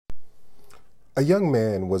A young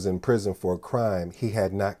man was in prison for a crime he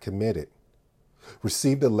had not committed.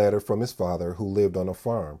 Received a letter from his father who lived on a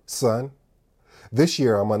farm. Son, this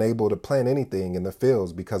year I'm unable to plant anything in the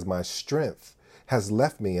fields because my strength has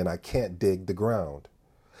left me and I can't dig the ground.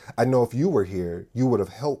 I know if you were here, you would have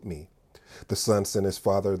helped me. The son sent his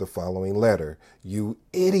father the following letter. You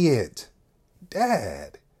idiot!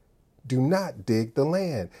 Dad, do not dig the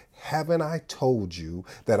land. Haven't I told you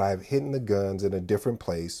that I've hidden the guns in a different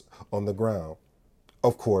place on the ground?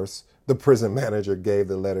 Of course, the prison manager gave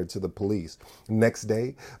the letter to the police. Next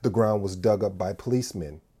day, the ground was dug up by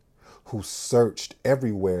policemen who searched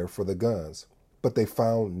everywhere for the guns, but they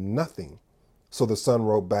found nothing. So the son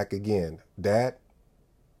wrote back again, Dad,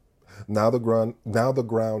 now the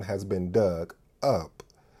ground has been dug up.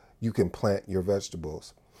 You can plant your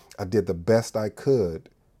vegetables. I did the best I could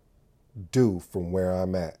do from where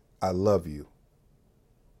I'm at. I love you.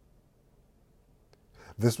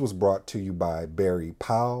 This was brought to you by Barry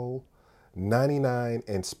Powell, 99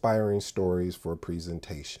 Inspiring Stories for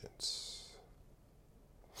Presentations.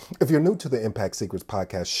 If you're new to the Impact Secrets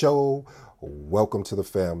podcast show, welcome to the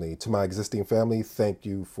family. To my existing family, thank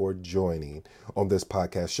you for joining. On this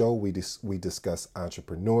podcast show, we discuss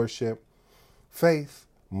entrepreneurship, faith,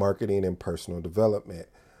 marketing, and personal development.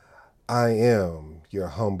 I am your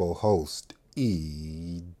humble host,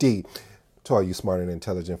 E.D. To all you smart and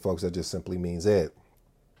intelligent folks, that just simply means Ed.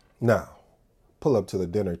 Now, pull up to the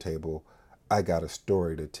dinner table. I got a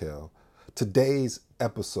story to tell. Today's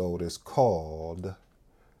episode is called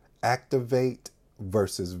Activate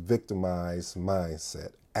versus Victimize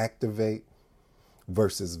Mindset. Activate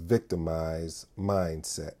versus Victimize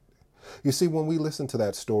Mindset. You see, when we listen to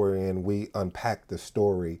that story and we unpack the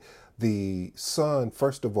story, the son,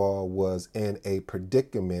 first of all, was in a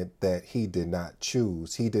predicament that he did not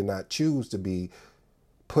choose. He did not choose to be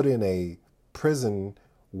put in a prison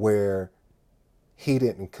where he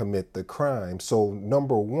didn't commit the crime. So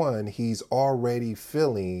number one, he's already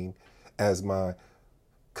feeling, as my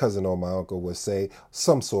cousin or my uncle would say,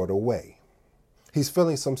 some sort of way. He's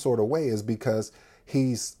feeling some sort of way is because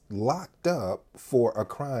he's locked up for a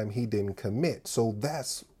crime he didn't commit. So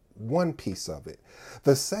that's one piece of it.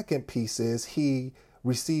 The second piece is he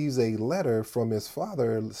receives a letter from his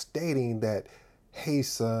father stating that, hey,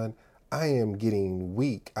 son, I am getting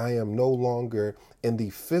weak. I am no longer in the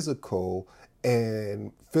physical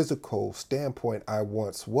standpoint I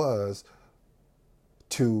once was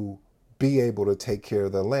to be able to take care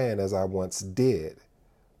of the land as I once did.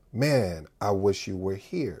 Man, I wish you were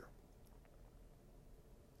here.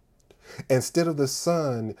 Instead of the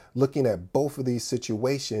son looking at both of these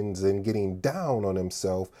situations and getting down on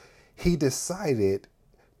himself, he decided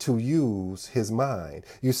to use his mind.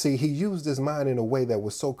 You see, he used his mind in a way that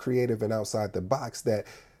was so creative and outside the box that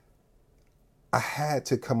I had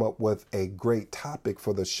to come up with a great topic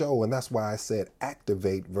for the show. And that's why I said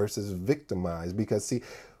activate versus victimize. Because see,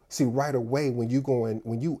 right away, when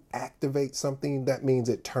you activate something, that means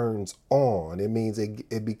it turns on. It means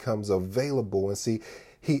it becomes available. And see,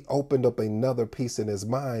 he opened up another piece in his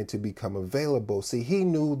mind to become available. See, he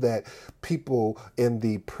knew that people in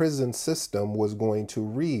the prison system was going to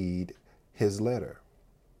read his letter.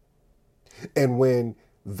 And when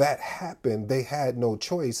that happened, they had no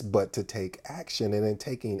choice but to take action. And in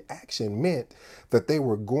taking action meant that they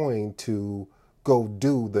were going to go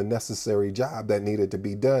do the necessary job that needed to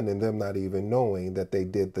be done, and them not even knowing that they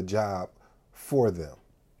did the job for them.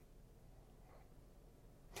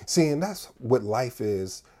 See, and that's what life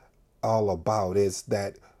is all about, is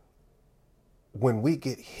that when we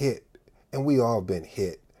get hit, and we all been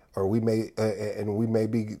hit, or we may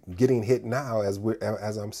be getting hit now as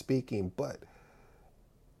I'm speaking, but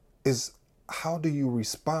is how do you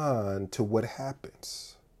respond to what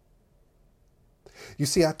happens? You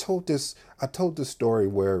see, I told this story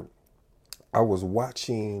where I was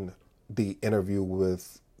watching the interview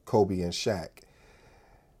with Kobe and Shaq.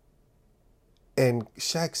 And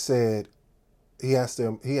Shaq said, he asked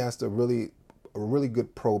a really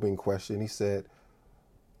good probing question. He said,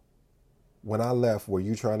 when I left, were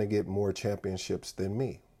you trying to get more championships than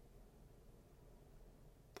me?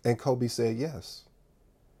 And Kobe said, yes.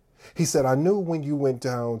 He said, I knew when you went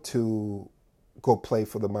down to go play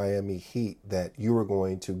for the Miami Heat that you were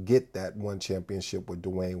going to get that one championship with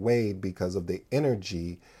Dwayne Wade because of the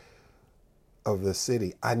energy of the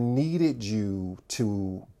city. I needed you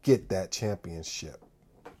to get that championship.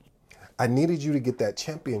 I needed you to get that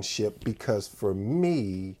championship because for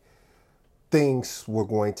me, things were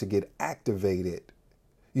going to get activated.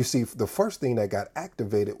 You see, the first thing that got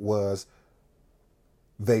activated was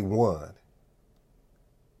they won.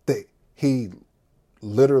 He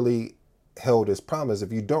literally held his promise.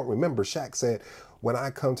 If you don't remember, Shaq said, when I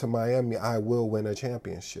come to Miami, I will win a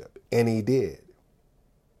championship. And he did.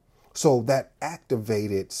 So that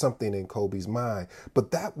activated something in Kobe's mind.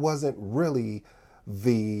 But that wasn't really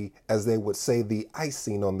as they would say, the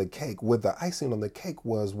icing on the cake. What the icing on the cake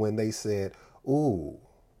was when they said, ooh,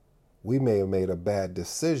 we may have made a bad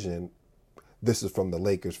decision. This is from the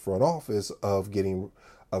Lakers front office of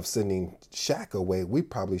sending Shaq away. We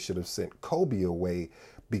probably should have sent Kobe away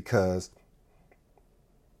because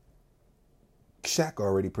Shaq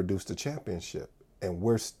already produced a championship. And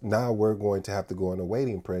we're going to have to go on a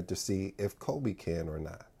waiting period to see if Kobe can or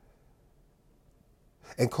not.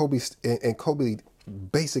 And Kobe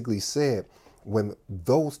basically said, when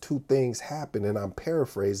those two things happened, and I'm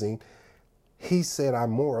paraphrasing, he said, I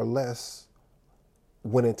more or less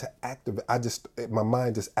went into activate. My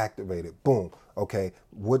mind just activated. Boom. Okay.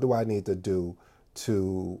 What do I need to do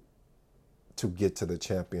to get to the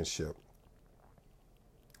championship?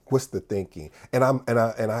 What's the thinking? And I'm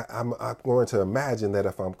going to imagine that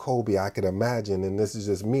if I'm Kobe, I could imagine, and this is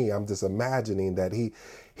just me, I'm just imagining that he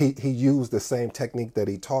used the same technique that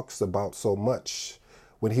he talks about so much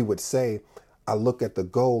when he would say, I look at the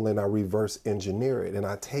goal and I reverse engineer it and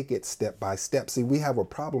I take it step by step. See, we have a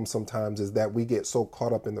problem sometimes is that we get so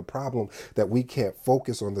caught up in the problem that we can't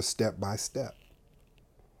focus on the step by step.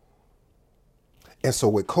 And so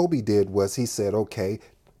what Kobe did was he said, okay,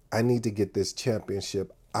 I need to get this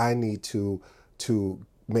championship. I need to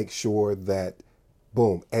make sure that,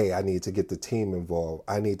 boom, I need to get the team involved.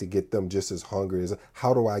 I need to get them just as hungry as,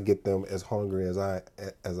 how do I get them as hungry as I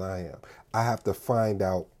am? I have to find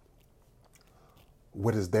out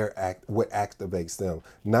what activates them.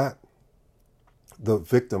 Not the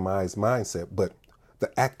victimized mindset, but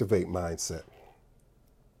the activate mindset.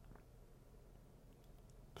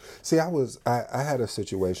 See, I had a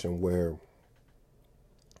situation where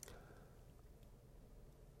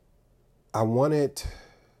I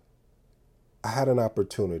had an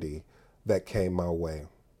opportunity that came my way.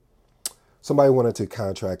 Somebody wanted to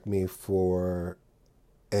contract me for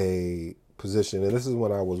a position, and this is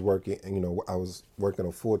when I was working, I was working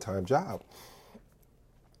a full-time job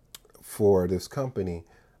for this company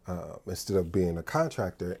instead of being a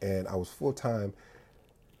contractor, and I was full-time.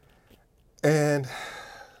 And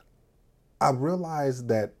I realized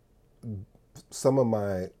that some of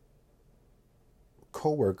my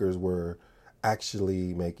coworkers were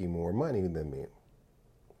actually making more money than me.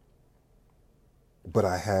 But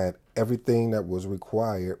I had everything that was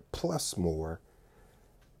required plus more,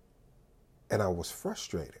 and I was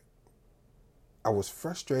frustrated.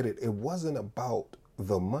 It wasn't about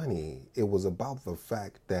the money. It was about the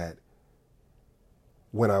fact that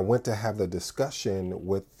when I went to have the discussion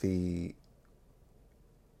with the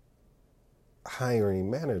hiring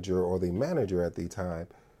manager or the manager at the time,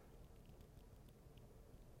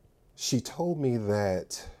 she told me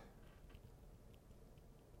that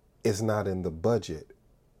it's not in the budget.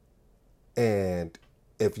 And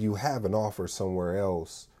if you have an offer somewhere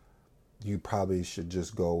else, you probably should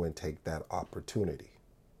just go and take that opportunity.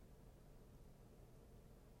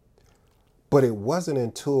 But it wasn't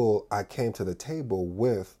until I came to the table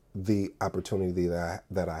with the opportunity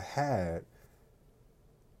that I had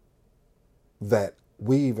that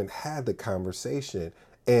we even had the conversation.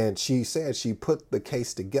 And she said she put the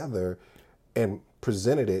case together and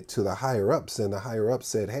presented it to the higher ups. And the higher ups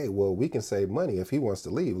said, hey, well, we can save money. If he wants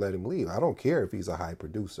to leave, let him leave. I don't care if he's a high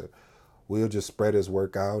producer. We'll just spread his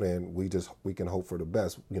work out and we can hope for the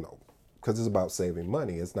best, because it's about saving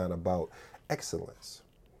money. It's not about excellence.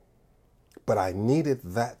 But I needed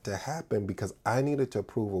that to happen because I needed to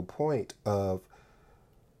prove a point of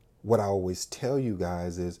what I always tell you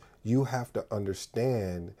guys is you have to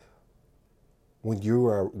understand when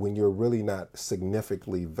you're really not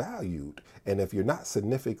significantly valued. And if you're not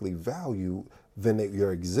significantly valued, then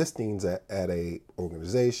your existence at a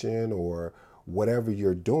organization or whatever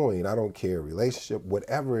you're doing, I don't care, relationship,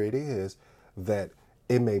 whatever it is, that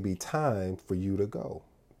it may be time for you to go.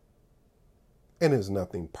 And it's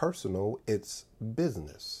nothing personal, it's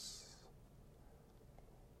business.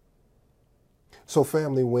 So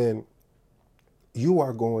family, when you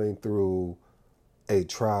are going through a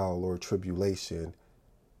trial or tribulation,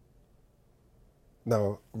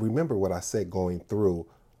 now remember what I said going through,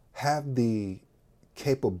 have the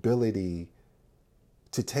capability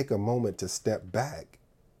to take a moment to step back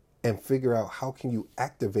and figure out how can you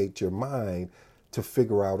activate your mind to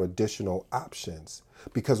figure out additional options.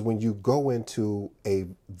 Because when you go into a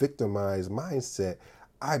victimized mindset,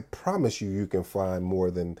 I promise you can find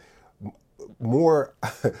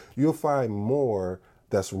you'll find more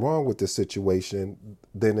that's wrong with the situation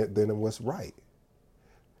than what's right.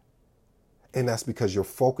 And that's because you're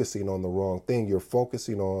focusing on the wrong thing. You're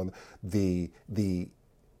focusing on the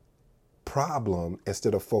problem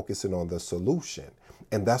instead of focusing on the solution.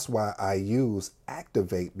 And that's why I use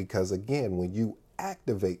activate, because again, when you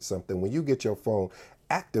activate something, when you get your phone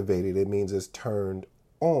activated, it means it's turned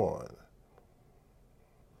on.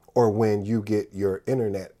 Or when you get your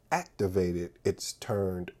internet activated, it's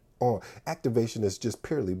turned on. Activation is just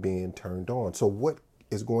purely being turned on. So what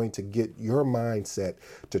is going to get your mindset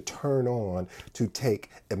to turn on, to take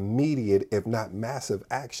immediate, if not massive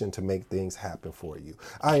action to make things happen for you?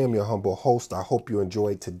 I am your humble host. I hope you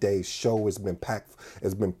enjoyed today's show. It's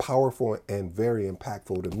been powerful and very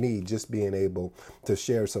impactful to me, just being able to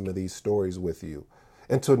share some of these stories with you.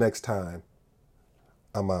 Until next time,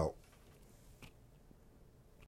 I'm out.